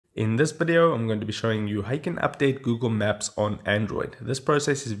In this video, I'm going to be showing you how you can update Google Maps on Android. This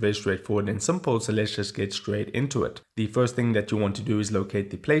process is very straightforward and simple, so let's just get straight into it. The first thing that you want to do is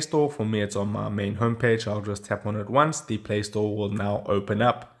locate the Play Store. For me, it's on my main homepage. I'll just tap on it once. The Play Store will now open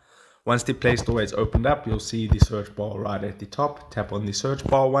up. Once the Play Store is opened up, you'll see the search bar right at the top. Tap on the search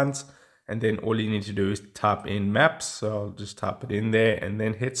bar once, and then all you need to do is type in Maps. So I'll just type it in there and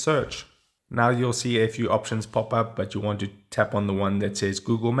then hit search. Now you'll see a few options pop up, but you want to tap on the one that says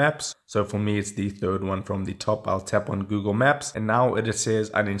Google Maps. So for me, it's the third one from the top. I'll tap on Google Maps, and now it says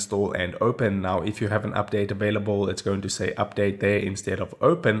uninstall and open. Now, if you have an update available, it's going to say update there instead of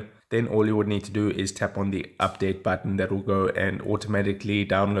open. Then all you would need to do is tap on the update button. That will go and automatically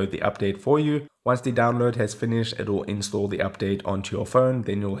download the update for you. Once the download has finished, it will install the update onto your phone.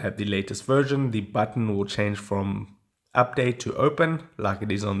 Then you'll have the latest version. The button will change from update to open like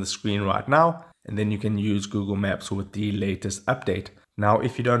it is on the screen right now, and then you can use Google Maps with the latest update. Now,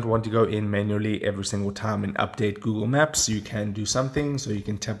 if you don't want to go in manually every single time and update Google Maps, you can do something. So you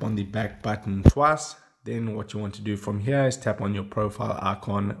can tap on the back button twice. Then what you want to do from here is tap on your profile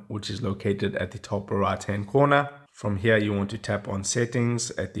icon, which is located at the top right hand corner. From here, you want to tap on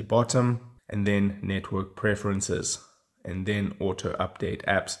settings at the bottom, and then network preferences, and then auto update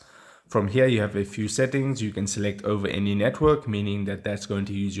apps. From here, you have a few settings. You can select over any network, meaning that that's going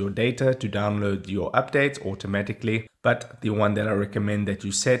to use your data to download your updates automatically. But the one that I recommend that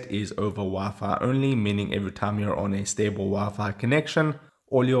you set is over Wi-Fi only, meaning every time you're on a stable Wi-Fi connection,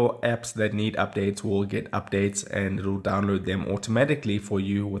 all your apps that need updates will get updates and it'll download them automatically for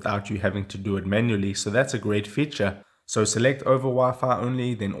you without you having to do it manually. So that's a great feature. So select over Wi-Fi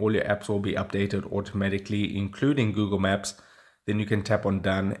only, then all your apps will be updated automatically, including Google Maps. Then you can tap on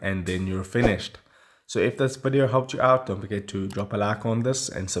done and then you're finished. So if this video helped you out, don't forget to drop a like on this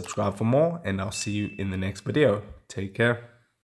and subscribe for more, and I'll see you in the next video. Take care.